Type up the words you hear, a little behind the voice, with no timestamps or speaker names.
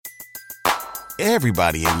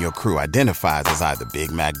Everybody in your crew identifies as either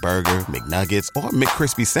Big Mac Burger, McNuggets, or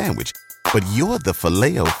McCrispy Sandwich. But you're the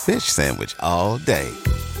Filet-O-Fish Sandwich all day.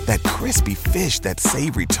 That crispy fish, that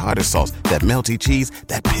savory tartar sauce, that melty cheese,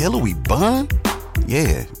 that pillowy bun.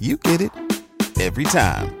 Yeah, you get it. Every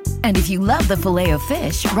time. And if you love the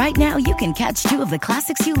Filet-O-Fish, right now you can catch two of the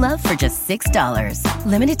classics you love for just $6.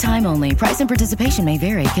 Limited time only. Price and participation may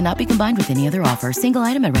vary. Cannot be combined with any other offer. Single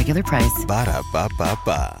item at regular price.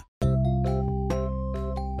 Ba-da-ba-ba-ba.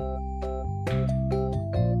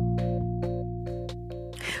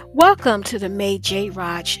 Welcome to the May J.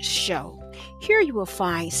 Raj Show. Here you will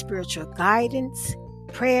find spiritual guidance,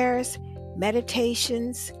 prayers,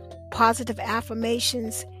 meditations, positive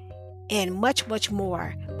affirmations, and much, much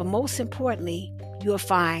more. But most importantly, you will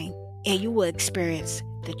find and you will experience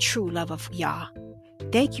the true love of Yah.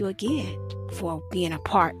 Thank you again for being a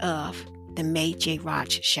part of the May J.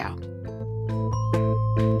 Raj Show.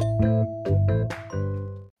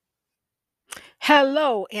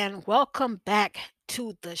 Hello and welcome back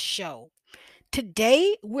to the show.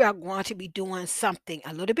 Today we are going to be doing something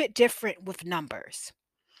a little bit different with numbers.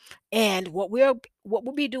 And what we'll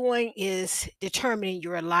be doing is determining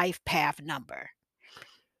your life path number.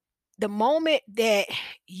 The moment that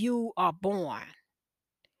you are born,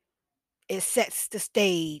 it sets the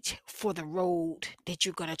stage for the road that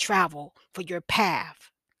you're going to travel for your path.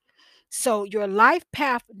 So your life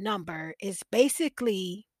path number is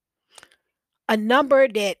basically a number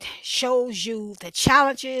that shows you the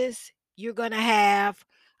challenges you're going to have,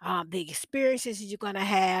 the experiences you're going to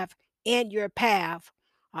have, and your path,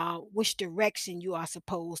 which direction you are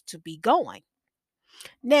supposed to be going.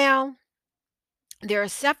 Now, there are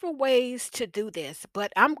several ways to do this,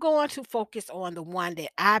 but I'm going to focus on the one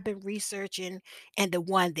that I've been researching and the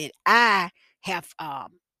one that I have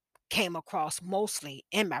came across mostly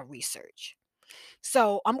in my research.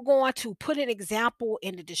 So I'm going to put an example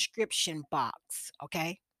in the description box,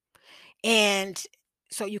 okay? And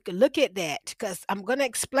so you can look at that because I'm going to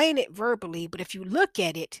explain it verbally, but if you look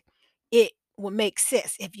at it, it will make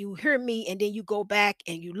sense. If you hear me and then you go back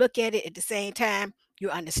and you look at it at the same time, you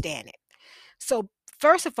understand it. So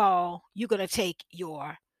first of all, you're going to take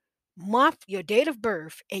your month, your date of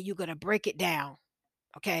birth, and you're going to break it down,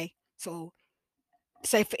 okay? So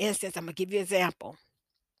say for instance, I'm going to give you an example.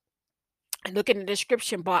 And look in the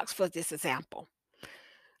description box for this example.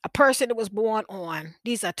 A person that was born on,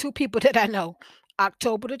 these are two people that I know,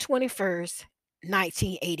 October the 21st,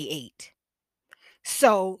 1988.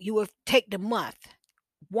 So you will take the month.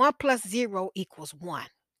 1 plus 0 equals 1.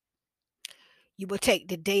 You will take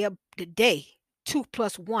the day. 2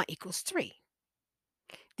 plus 1 equals 3.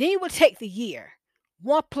 Then you will take the year.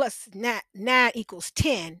 1 plus 9 equals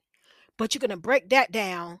 10. But you're going to break that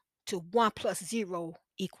down to 1 plus 0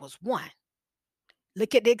 equals 1.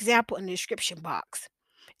 Look at the example in the description box.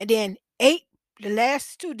 And then 8, the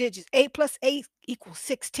last two digits, 8 plus 8 equals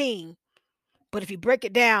 16. But if you break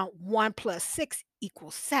it down, 1 plus 6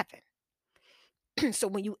 equals 7. So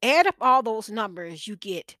when you add up all those numbers, you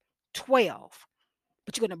get 12.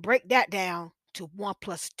 But you're going to break that down to 1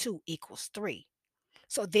 plus 2 equals 3.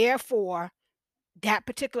 So therefore, that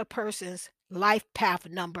particular person's life path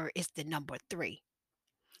number is the number 3.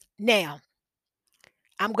 Now,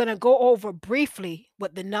 I'm going to go over briefly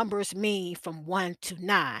what the numbers mean from 1 to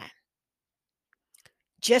 9.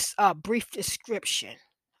 Just a brief description,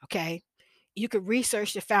 okay? You can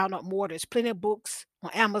research to find out more. There's plenty of books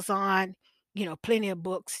on Amazon, plenty of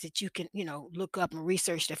books that you can, look up and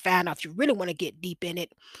research to find out if you really want to get deep in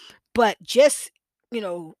it. But just,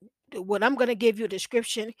 what I'm going to give you a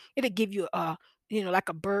description, it'll give you like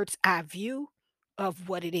a bird's eye view of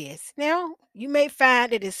what it is. Now, you may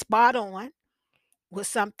find it is spot on with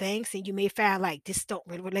some things, and you may find like this don't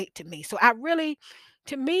really relate to me. So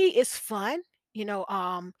to me, it's fun,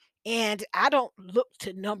 and I don't look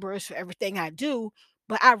to numbers for everything I do,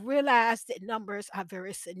 but I realize that numbers are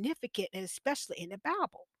very significant, and especially in the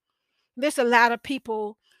Bible. There's a lot of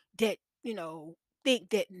people that,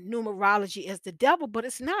 think that numerology is the devil, but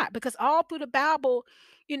it's not, because all through the Bible,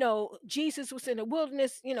 Jesus was in the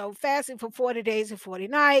wilderness, fasting for 40 days and 40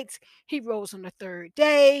 nights. He rose on the third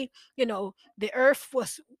day. The earth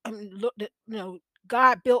was,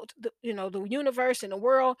 God built the universe and the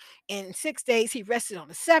world in 6 days. He rested on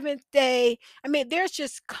the seventh day. I mean, there's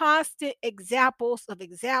just constant examples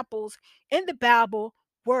in the Bible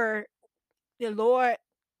where the Lord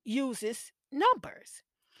uses numbers.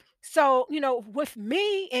 So, with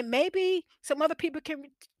me, and maybe some other people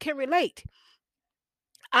can relate.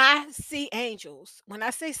 I see angels. When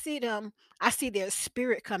I say see them, I see their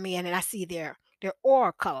spirit come in, and I see their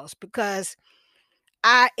aura colors, because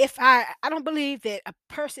I don't believe that a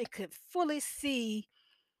person could fully see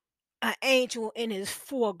an angel in his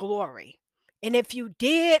full glory. And if you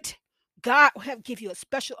did, God will have give you a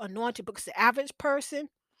special anointing because the average person,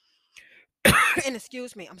 and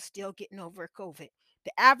excuse me, I'm still getting over COVID.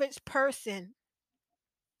 The average person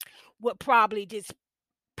would probably just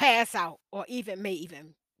pass out or even may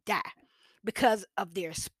even die because of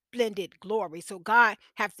their splendid glory. So God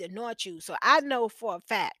has to anoint you. So I know for a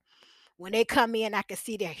fact when they come in, I can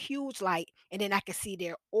see their huge light, and then I can see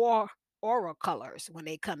their aura colors when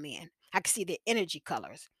they come in. I can see their energy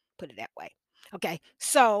colors, put it that way. Okay.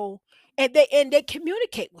 So and they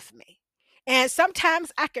communicate with me. And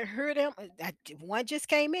sometimes I can hear them. One just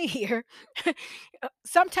came in here.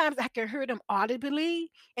 Sometimes I can hear them audibly,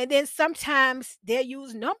 and then sometimes they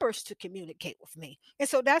use numbers to communicate with me. And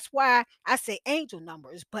so that's why I say angel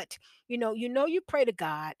numbers. But you pray to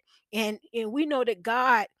God, and we know that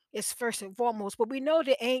God is first and foremost, but we know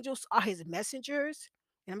the angels are his messengers.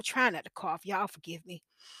 And I'm trying not to cough. Y'all forgive me.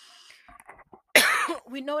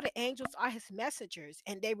 We know the angels are his messengers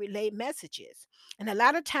and they relay messages. And a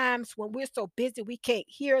lot of times when we're so busy we can't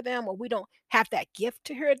hear them or we don't have that gift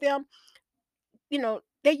to hear them,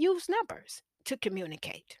 they use numbers to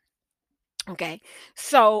communicate. Okay.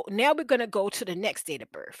 So now we're going to go to the next date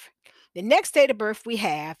of birth. The next date of birth we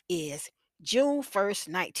have is June 1st,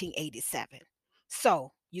 1987.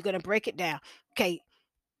 So you're going to break it down. Okay,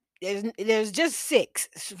 there's just six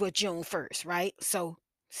for June 1st, right? So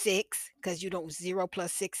six, because you don't 0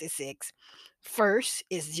 plus 6 is six. First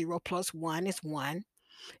is 0 plus 1 is one.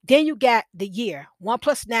 Then you got the year. 1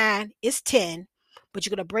 plus 9 is 10, but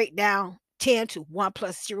you're gonna break down 10 to 1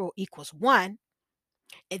 plus 0 equals 1.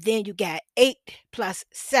 And then you got 8 plus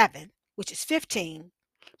 7, which is 15,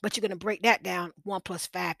 but you're gonna break that down. 1 plus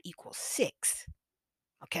 5 equals 6.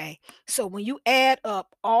 Okay. So when you add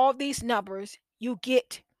up all these numbers, you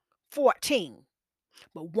get 14,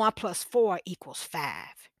 but 1 plus 4 equals 5.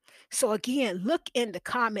 So again, look in the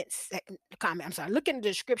I'm sorry, look in the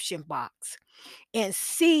description box and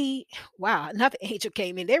see, wow, another angel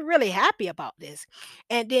came in. They're really happy about this.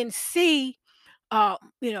 And then see,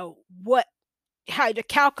 what how to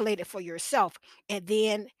calculate it for yourself. And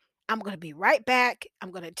then I'm going to be right back.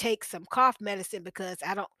 I'm going to take some cough medicine because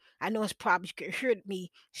I know it's probably you can hear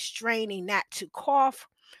me straining not to cough.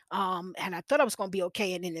 And I thought I was going to be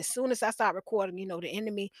okay. And then as soon as I start recording, the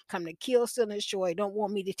enemy come to kill, steal, and destroy. Don't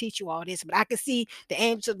want me to teach you all this, but I can see the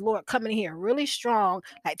angels of the Lord coming here really strong,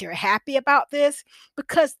 like they're happy about this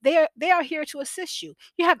because they are here to assist you.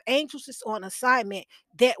 You have angels that's on assignment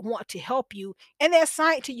that want to help you, and they're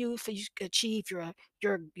assigned to you for you to achieve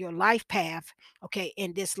your life path, okay,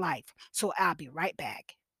 in this life. So I'll be right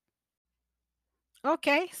back.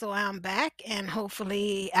 Okay, so I'm back, and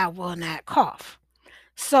hopefully I will not cough.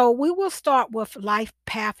 So we will start with life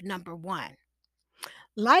path number one.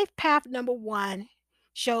 Life path number one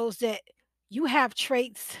shows that you have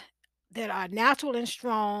traits that are natural and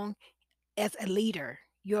strong as a leader.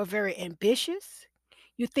 You're very ambitious.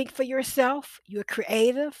 You think for yourself. You're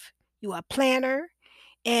creative. You're a planner,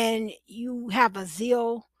 and you have a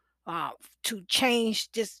zeal to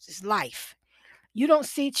change this life. You don't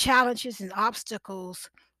see challenges and obstacles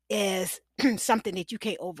as something that you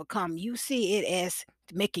can't overcome. You see it as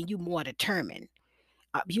making you more determined.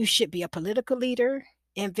 You should be a political leader,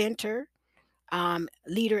 inventor,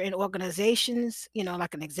 leader in organizations,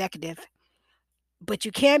 like an executive, but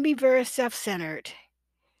you can be very self centered.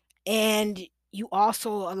 And you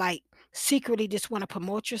also are like secretly just want to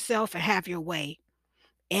promote yourself and have your way.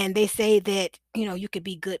 And they say that, you could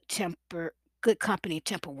be good company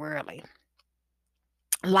temporarily.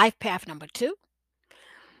 Life path number two.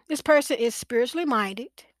 This person is spiritually minded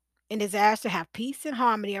and desires to have peace and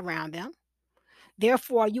harmony around them.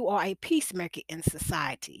 Therefore, you are a peacemaker in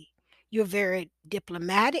society. You're very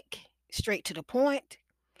diplomatic, straight to the point,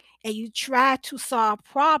 and you try to solve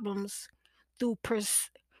problems through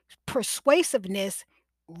persuasiveness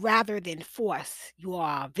rather than force. You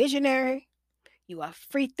are a visionary, you are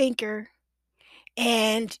a free thinker,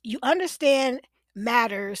 and you understand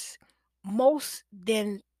matters most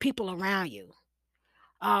than people around you.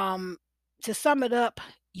 Um, to sum it up,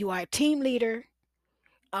 you are a team leader,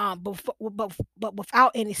 but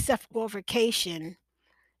without any self glorification,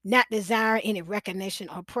 not desiring any recognition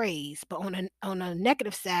or praise. But on a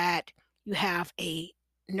negative side, you have a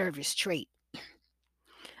nervous trait.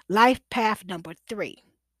 Life path number three.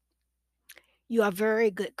 You are a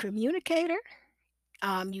very good communicator.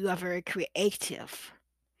 You are very creative.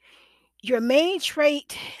 Your main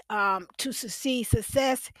trait to succeed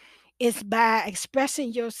success is by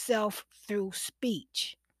expressing yourself through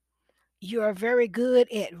speech. You're very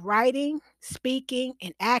good at writing, speaking,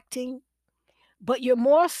 and acting, but you're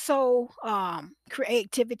more so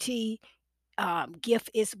creativity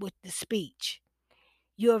gift is with the speech.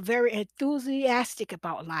 You're very enthusiastic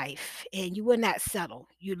about life and you will not settle.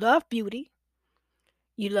 You love beauty,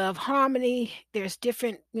 you love harmony. There's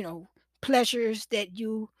different, pleasures that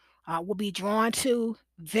you will be drawn to.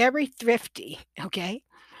 Very thrifty, okay?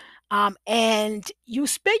 And you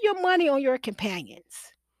spend your money on your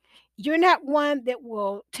companions. You're not one that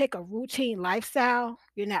will take a routine lifestyle.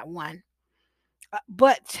 You're not one.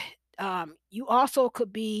 But you also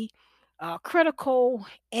could be critical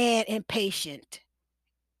and impatient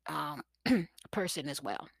um, person as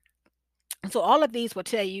well. So all of these will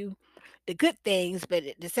tell you the good things, but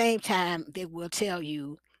at the same time, they will tell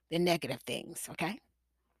you the negative things. Okay.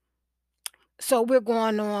 So we're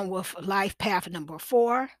going on with life path number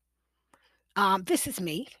 4. This is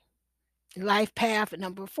me. Life path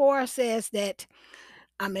number 4 says that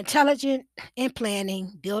I'm intelligent in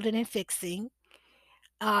planning, building, and fixing.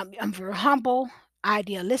 I'm very humble,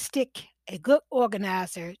 idealistic, a good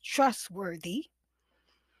organizer, trustworthy,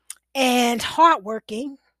 and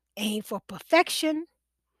hardworking, aim for perfection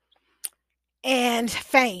and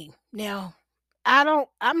fame. Now,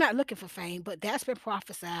 I'm not looking for fame, but that's been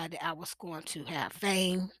prophesied that I was going to have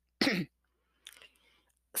fame.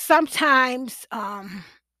 Sometimes,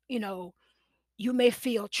 you know, you may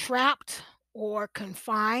feel trapped or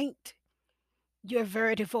confined. You're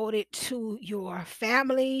very devoted to your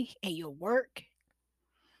family and your work.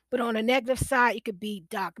 But on the negative side, you could be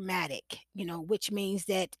dogmatic, which means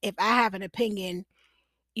that if I have an opinion,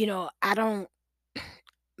 I don't,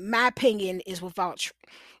 my opinion is without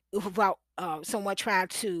someone trying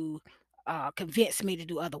to convince me to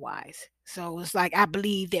do otherwise. So it's like I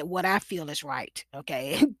believe that what I feel is right.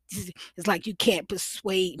 Okay. It's like you can't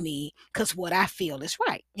persuade me because what I feel is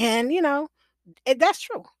right. And, that's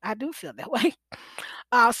true. I do feel that way.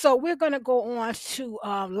 So we're going to go on to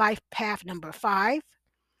life path number 5.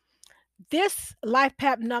 This life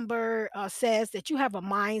path number says that you have a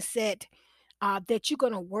mindset that you're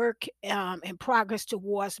going to work in progress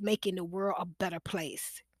towards making the world a better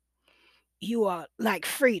place. You are like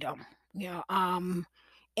freedom,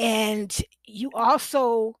 and you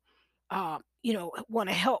also, want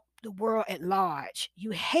to help the world at large.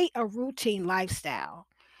 You hate a routine lifestyle.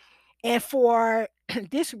 And for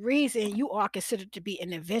this reason, you are considered to be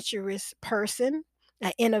an adventurous person,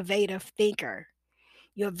 an innovative thinker.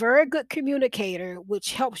 You're a very good communicator,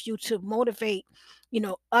 which helps you to motivate,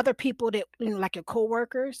 other people that, like your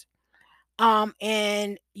coworkers.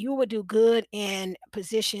 And you would do good in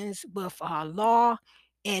positions with law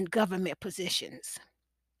and government positions.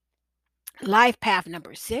 Life path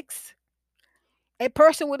number 6. A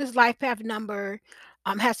person with his life path number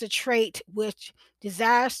has a trait which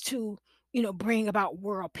desires to, bring about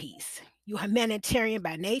world peace. You're humanitarian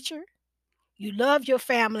by nature. You love your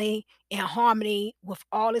family in harmony with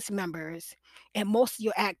all its members, and most of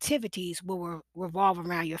your activities will revolve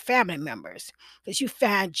around your family members because you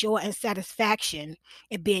find joy and satisfaction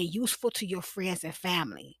in being useful to your friends and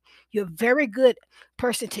family. You're a very good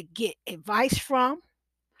person to get advice from,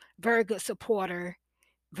 very good supporter,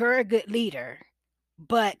 very good leader,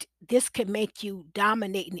 but this can make you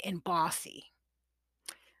dominating and bossy.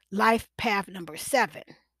 Life path number 7.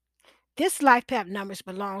 This life path numbers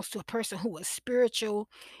belongs to a person who is spiritual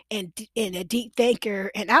and a deep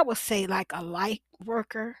thinker, and I would say like a light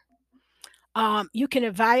worker. You can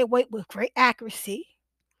evaluate with great accuracy,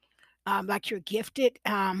 like you're gifted.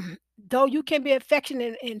 Though you can be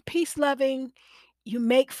affectionate and peace loving, you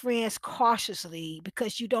make friends cautiously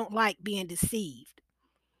because you don't like being deceived.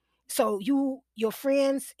 So your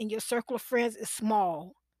friends and your circle of friends is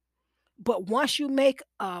small, but once you make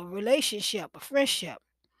a relationship, a friendship,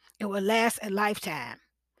 it will last a lifetime.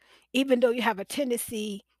 Even though you have a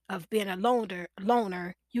tendency of being a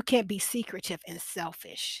loner, you can't be secretive and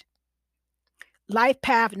selfish. Life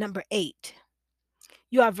path number 8.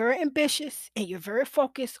 You are very ambitious and you're very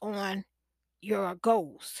focused on your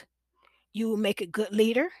goals. You will make a good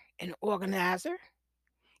leader and organizer,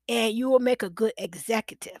 and you will make a good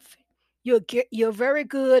executive. You're very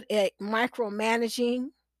good at micromanaging,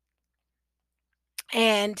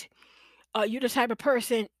 and you're the type of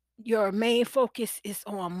person your main focus is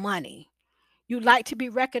on money. You like to be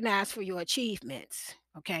recognized for your achievements,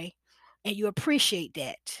 okay? And you appreciate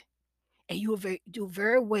that. And you will do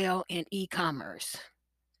very well in e-commerce,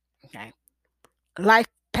 okay? Life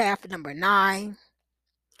path number 9.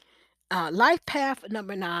 Life path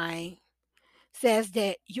number 9 says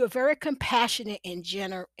that you're very compassionate and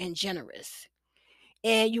generous.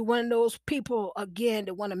 And you're one of those people, again,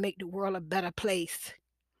 that want to make the world a better place.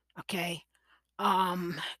 Okay.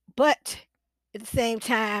 Um, but at the same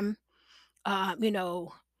time, you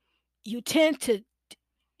know, you tend to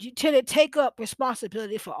you tend to take up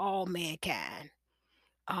responsibility for all mankind.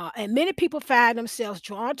 And many people find themselves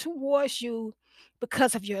drawn towards you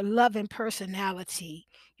because of your loving personality.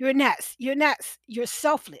 You're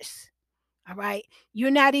selfless. All right. You're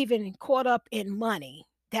not even caught up in money.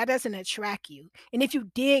 That doesn't attract you. And if you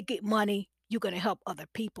did get money, you're going to help other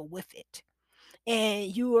people with it.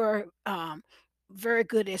 And you are very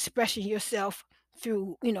good at expressing yourself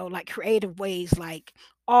through, like creative ways like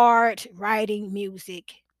art, writing,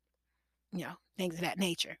 music, things of that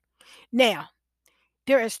nature. Now,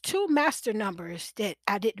 there is two master numbers that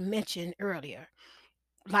I didn't mention earlier.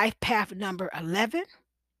 Life path number 11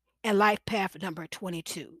 and life path number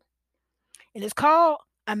 22. And it's called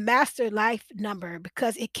a master life number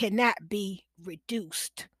because it cannot be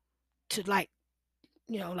reduced to like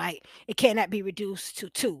it cannot be reduced to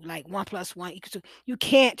two, like one plus one equals two. You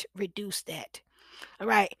can't reduce that. All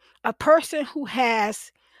right. A person who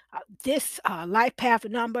has this life path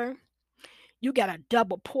number, you got a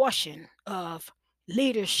double portion of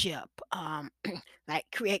leadership, like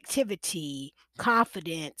creativity,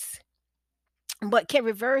 confidence, but can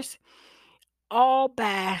reverse all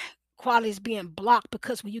by qualities being blocked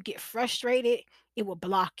because when you get frustrated, it will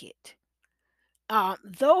block it.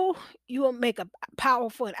 Though you will make a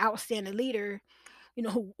powerful and outstanding leader,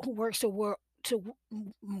 who works works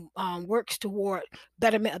toward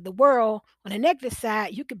betterment of the world. On the negative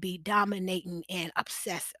side, you could be dominating and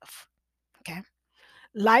obsessive. Okay.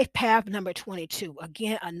 Life path number 22.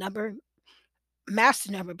 Again, a number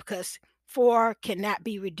master number because 4 cannot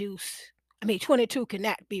be reduced. 22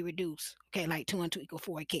 cannot be reduced. Okay, like 2 and 2 equal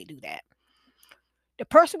 4. You can't do that. The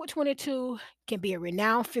person with 22 can be a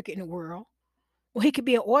renowned figure in the world, or he could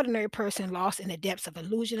be an ordinary person lost in the depths of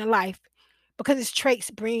illusion of life because his traits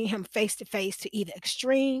bring him face to face to either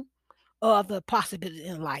extreme or the possibility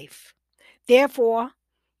in life. Therefore,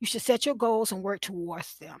 you should set your goals and work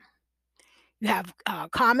towards them. You have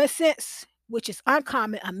common sense, which is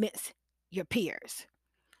uncommon amidst your peers.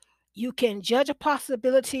 You can judge a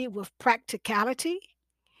possibility with practicality,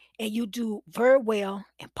 and you do very well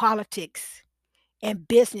in politics and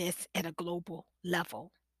business at a global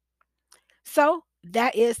level. So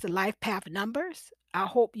that is the life path numbers. I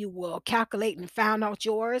hope you will calculate and find out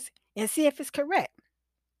yours and see if it's correct.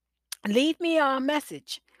 Leave me a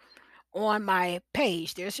message on my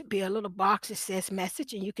page. There should be a little box that says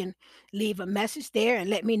message, and you can leave a message there and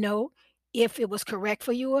let me know if it was correct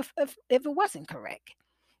for you, if it wasn't correct.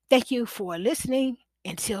 Thank you for listening.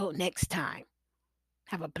 Until next time,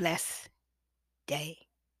 have a blessed day.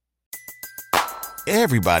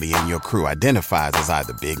 Everybody in your crew identifies as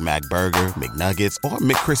either Big Mac Burger, McNuggets, or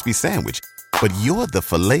McCrispy Sandwich. But you're the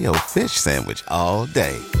Filet-O-Fish Sandwich all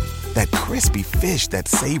day. That crispy fish, that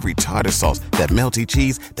savory tartar sauce, that melty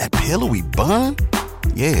cheese, that pillowy bun.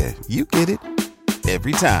 Yeah, you get it.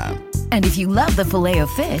 Every time. And if you love the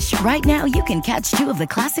Filet-O-Fish, right now you can catch two of the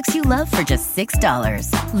classics you love for just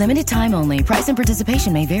 $6. Limited time only. Price and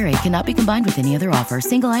participation may vary. Cannot be combined with any other offer.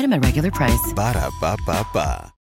 Single item at regular price. Ba-da-ba-ba-ba.